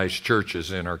institutionalized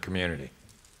churches in our community?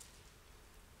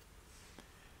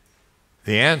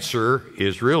 The answer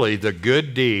is really the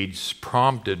good deeds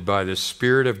prompted by the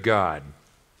Spirit of God.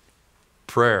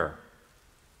 Prayer,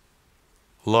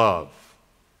 love,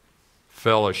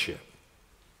 fellowship.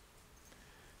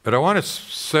 But I want to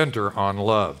center on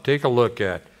love. Take a look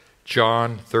at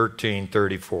John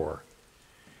 13:34.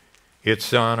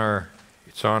 It's on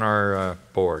our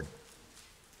board.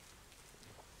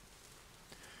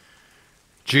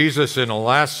 Jesus in the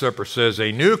Last Supper says,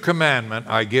 a new commandment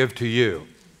I give to you,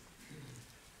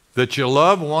 that you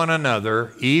love one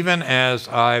another even as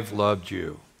I've loved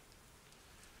you.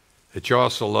 that you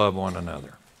also love one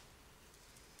another.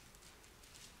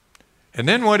 And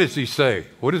then what does he say?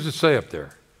 What does it say up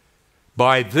there?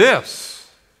 By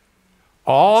this,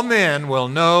 all men will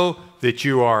know that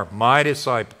you are my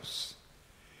disciples,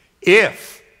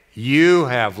 if you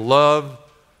have love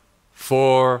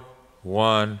for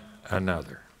one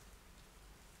another.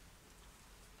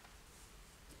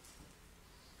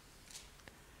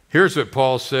 Here's what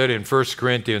Paul said in 1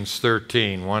 Corinthians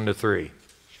 13, 1-3.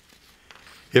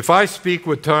 If I speak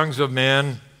with tongues of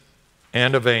men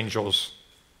and of angels,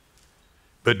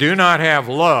 but do not have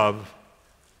love,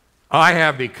 I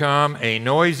have become a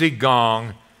noisy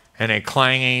gong and a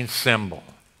clanging cymbal.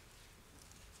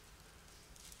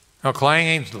 Now,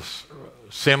 clanging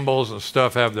cymbals and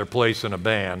stuff have their place in a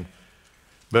band,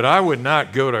 but I would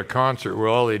not go to a concert where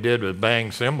all they did was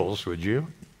bang cymbals, would you?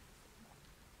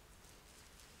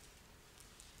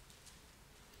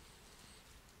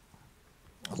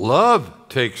 Love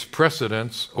takes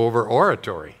precedence over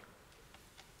oratory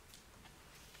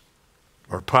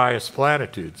or pious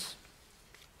platitudes.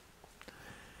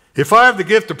 If I have the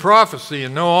gift of prophecy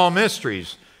and know all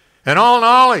mysteries and all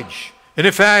knowledge, and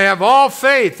if I have all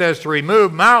faith as to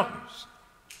remove mountains,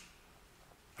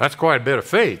 that's quite a bit of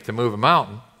faith to move a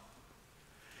mountain,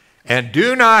 and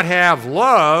do not have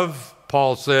love,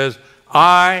 Paul says,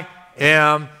 I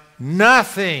am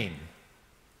nothing.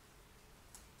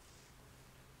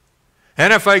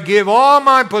 And if I give all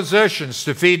my possessions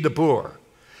to feed the poor,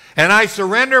 and I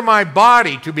surrender my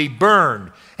body to be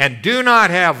burned, and do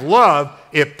not have love,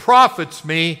 it profits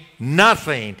me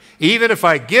nothing. Even if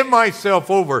I give myself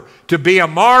over to be a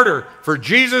martyr for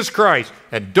Jesus Christ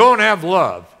and don't have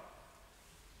love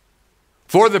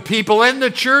for the people in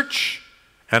the church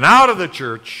and out of the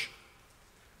church,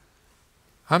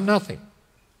 I'm nothing.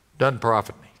 Doesn't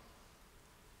profit me.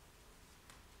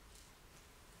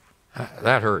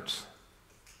 That hurts.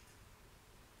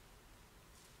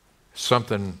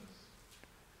 Something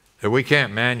that we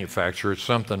can't manufacture. It's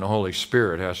something the Holy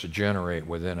Spirit has to generate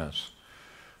within us.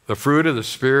 The fruit of the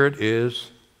Spirit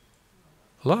is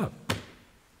love.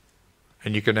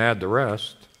 And you can add the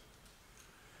rest.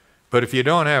 But if you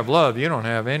don't have love, you don't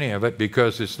have any of it,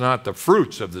 because it's not the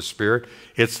fruits of the Spirit.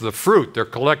 It's the fruit. They're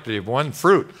collective, one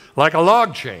fruit, like a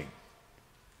log chain.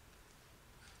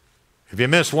 If you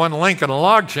miss one link in a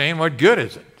log chain, what good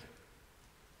is it?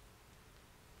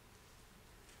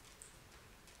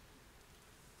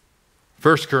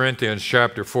 1 Corinthians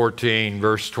chapter 14,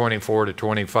 verse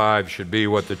 24-25 should be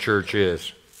what the church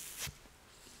is.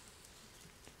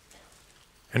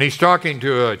 And he's talking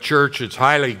to a church that's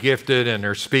highly gifted, and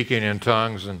they're speaking in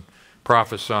tongues and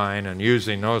prophesying and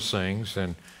using those things.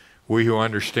 And we who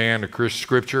understand the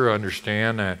Scripture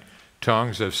understand that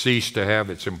tongues have ceased to have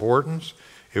its importance.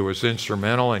 It was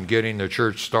instrumental in getting the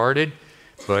church started.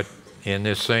 But in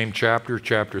this same chapter,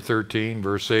 chapter 13,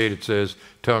 verse 8, it says,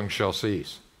 tongues shall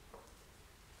cease.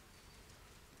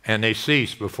 And they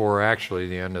cease before actually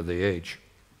the end of the age.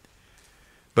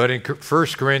 But in 1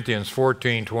 Corinthians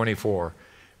 14:24,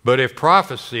 but if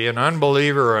prophecy, an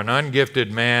unbeliever or an ungifted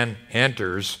man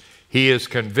enters, he is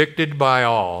convicted by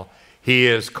all, he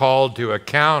is called to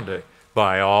account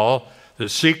by all, the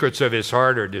secrets of his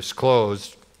heart are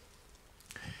disclosed,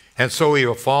 and so he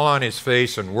will fall on his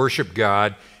face and worship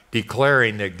God,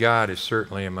 declaring that God is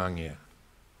certainly among you.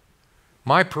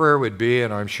 My prayer would be,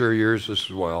 and I'm sure yours as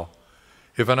well,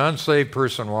 if an unsaved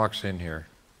person walks in here,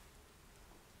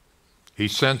 he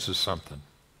senses something.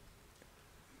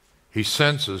 He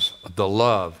senses the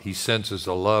love. He senses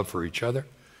the love for each other,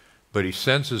 but he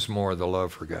senses more the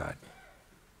love for God.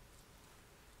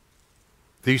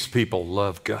 These people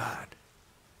love God.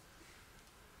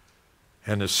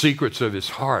 And the secrets of his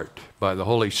heart by the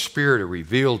Holy Spirit are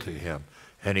revealed to him,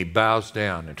 and he bows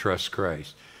down and trusts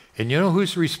Christ. And you know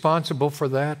who's responsible for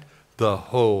that? The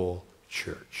whole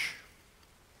church.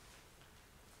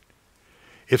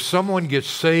 If someone gets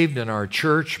saved in our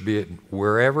church, be it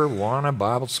wherever, Wana,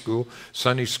 Bible school,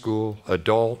 Sunday school,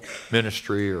 adult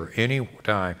ministry, or any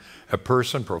time, a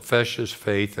person professes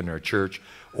faith in our church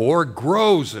or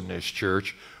grows in this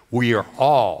church, we are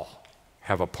all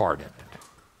have a part in it.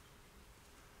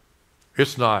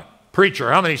 It's not,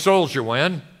 preacher, how many souls you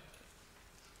win?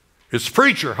 It's,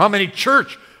 preacher, how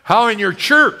in your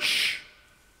church?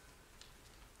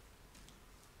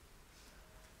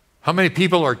 How many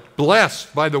people are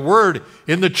blessed by the word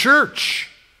in the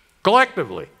church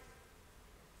collectively?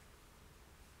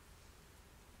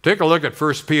 Take a look at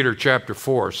 1 Peter chapter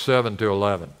 4,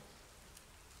 7-11.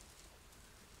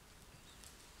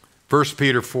 1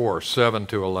 Peter 4,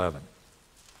 7-11.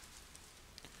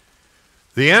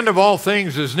 The end of all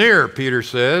things is near, Peter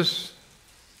says.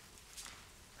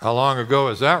 How long ago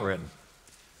was that written?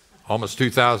 Almost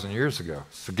 2,000 years ago.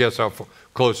 So guess how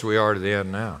close we are to the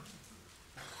end now.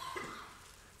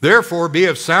 Therefore, be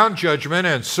of sound judgment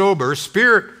and sober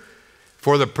spirit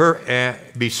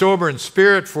be sober in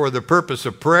spirit for the purpose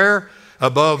of prayer.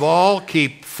 Above all,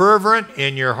 keep fervent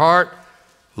in your heart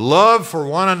love for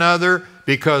one another,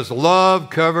 because love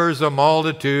covers a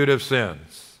multitude of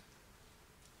sins.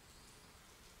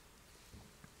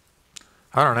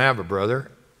 I don't have a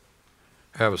brother.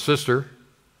 I have a sister.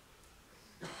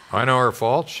 I know her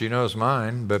faults. She knows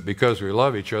mine. But because we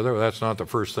love each other, that's not the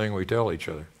first thing we tell each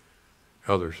other,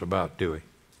 others about, do we?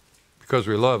 Because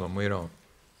we love them, we don't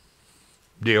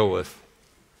deal with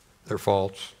their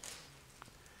faults.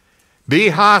 Be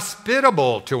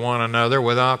hospitable to one another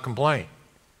without complaint.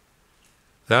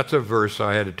 That's a verse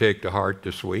I had to take to heart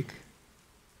this week.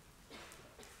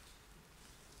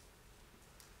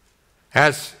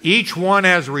 As each one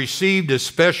has received a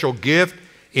special gift,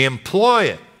 employ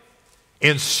it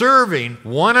in serving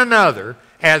one another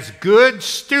as good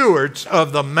stewards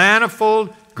of the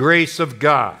manifold grace of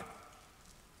God.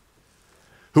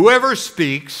 Whoever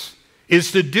speaks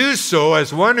is to do so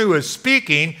as one who is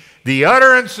speaking the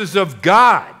utterances of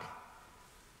God.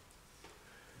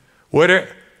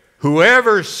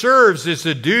 Whoever serves is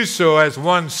to do so as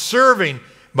one serving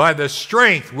by the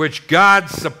strength which God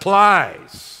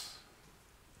supplies,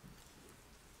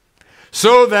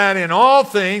 so that in all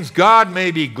things God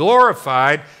may be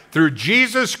glorified through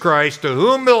Jesus Christ, to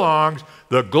whom belongs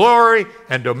the glory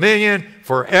and dominion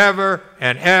forever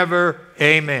and ever.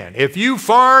 Amen. If you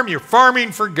farm, you're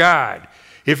farming for God.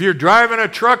 If you're driving a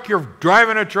truck, you're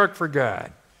driving a truck for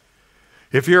God.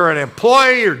 If you're an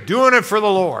employee, you're doing it for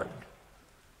the Lord.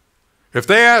 If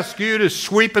they ask you to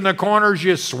sweep in the corners,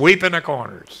 you sweep in the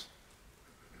corners.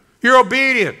 You're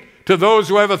obedient to those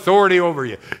who have authority over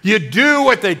you. You do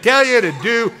what they tell you to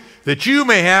do, that you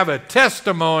may have a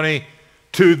testimony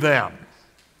to them.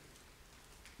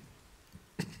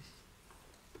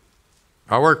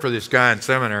 I worked for this guy in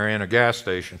seminary in a gas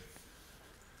station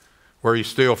where he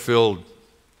still filled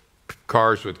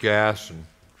cars with gas and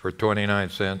for 29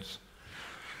 cents.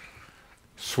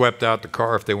 Swept out the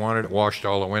car if they wanted it, washed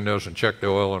all the windows, and checked the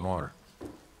oil and water.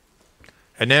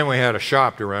 And then we had a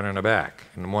shop to run in the back.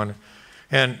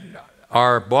 And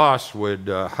our boss would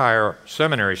hire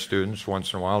seminary students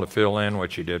once in a while to fill in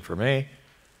what she did for me.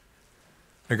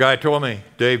 The guy told me,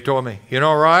 Dave told me, you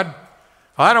know, Rod,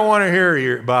 I don't want to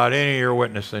hear about any of your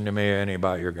witnessing to me, any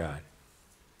about your God.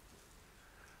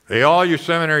 All your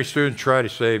seminary students try to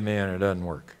save me, and it doesn't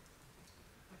work.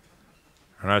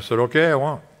 And I said, okay, I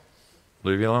won't.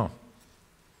 Leave you alone.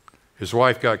 His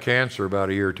wife got cancer about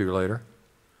a year or two later.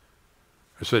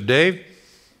 I said, Dave,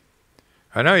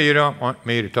 I know you don't want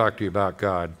me to talk to you about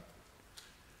God,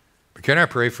 but can I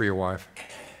pray for your wife?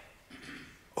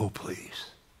 Oh, please.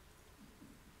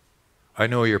 I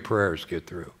know your prayers get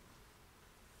through.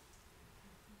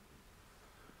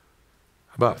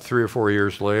 About 3 or 4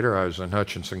 years later, I was in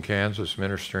Hutchinson, Kansas,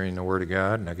 ministering the Word of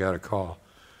God, and I got a call.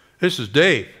 This is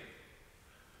Dave.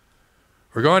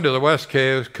 We're going to the West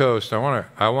Coast. I want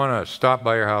to stop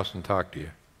by your house and talk to you.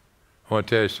 I want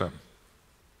to tell you something.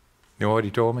 You know what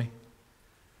he told me?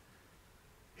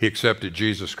 He accepted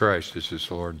Jesus Christ as his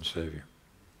Lord and Savior.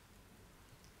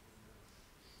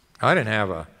 I didn't have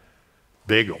a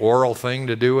big oral thing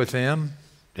to do with him.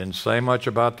 Didn't say much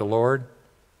about the Lord.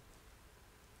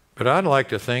 But I'd like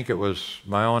to think it was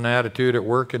my own attitude at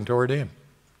work and toward him.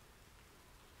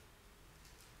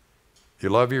 You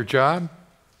love your job?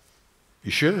 You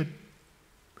should.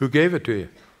 Who gave it to you?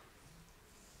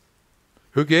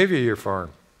 Who gave you your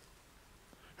farm?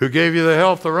 Who gave you the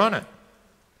health to run it?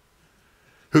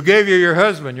 Who gave you your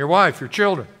husband, your wife, your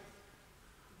children?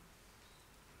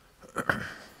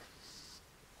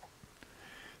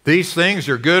 These things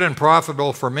are good and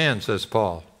profitable for men, says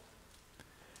Paul.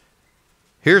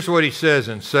 Here's what he says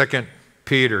in 2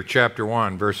 Peter chapter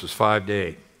 1, verses 5 to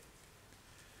 8.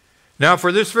 Now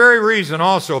for this very reason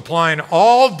also, applying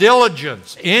all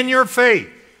diligence in your faith,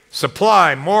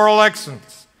 supply moral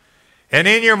excellence, and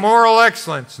in your moral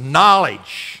excellence,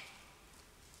 knowledge,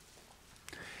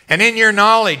 and in your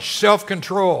knowledge,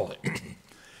 self-control,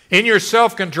 in your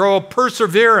self-control,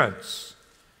 perseverance,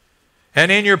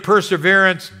 and in your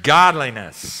perseverance,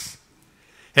 godliness,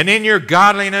 and in your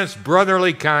godliness,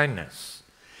 brotherly kindness,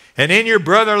 and in your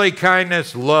brotherly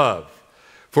kindness, love.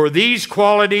 For these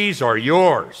qualities are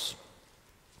yours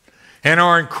and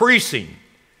are increasing.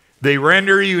 They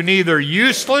render you neither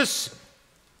useless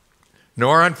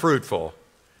nor unfruitful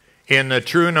in the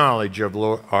true knowledge of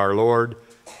our Lord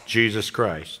Jesus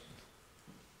Christ.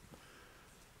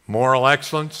 Moral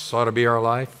excellence ought to be our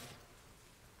life.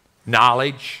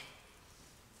 knowledge,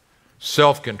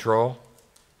 self-control,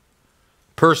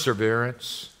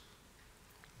 perseverance,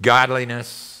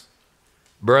 godliness,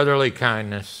 brotherly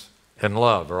kindness, and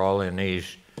love are all in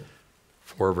these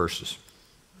 4 verses.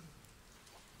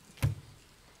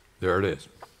 There it is.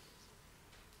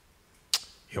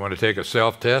 You want to take a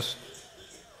self-test?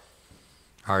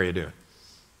 How are you doing?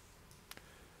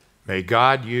 May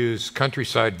God use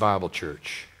Countryside Bible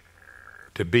Church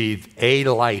to be a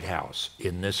lighthouse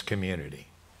in this community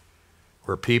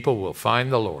where people will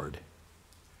find the Lord,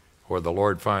 or the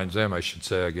Lord finds them, I should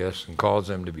say, I guess, and calls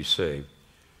them to be saved,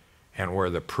 and where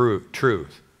the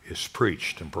truth is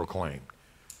preached and proclaimed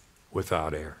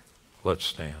without error. Let's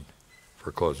stand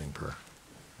for closing prayer.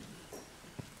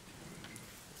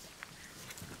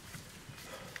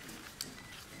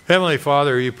 Heavenly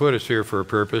Father, you put us here for a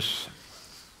purpose.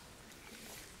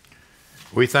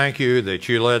 We thank you that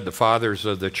you led the fathers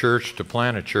of the church to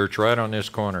plant a church right on this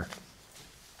corner.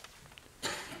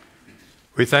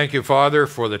 We thank you, Father,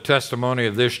 for the testimony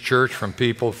of this church from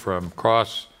people from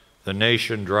across the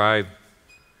nation. Drive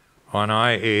on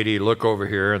I-80, look over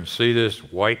here and see this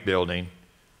white building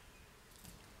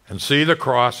and see the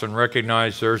cross and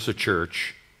recognize there's a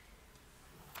church.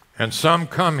 And some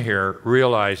come here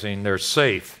realizing they're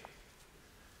safe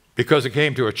because it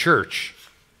came to a church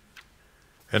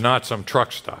and not some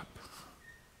truck stop.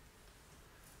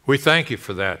 We thank you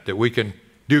for that we can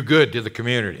do good to the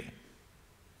community.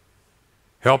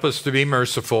 Help us to be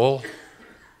merciful.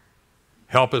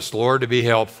 Help us, Lord, to be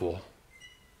helpful.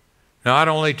 Not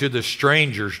only to the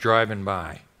strangers driving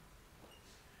by,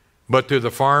 but to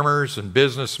the farmers and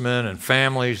businessmen and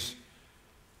families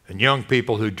and young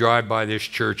people who drive by this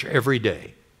church every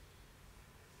day.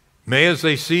 May, as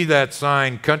they see that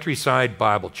sign, Countryside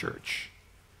Bible Church,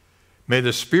 may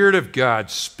the Spirit of God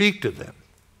speak to them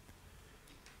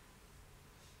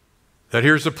that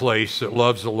here's a place that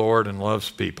loves the Lord and loves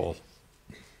people.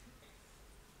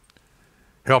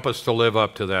 Help us to live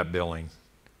up to that billing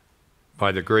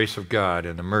by the grace of God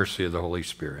and the mercy of the Holy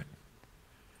Spirit.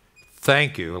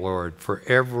 Thank you, Lord, for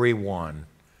everyone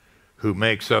who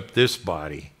makes up this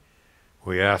body.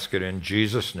 We ask it in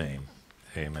Jesus' name.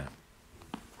 Amen.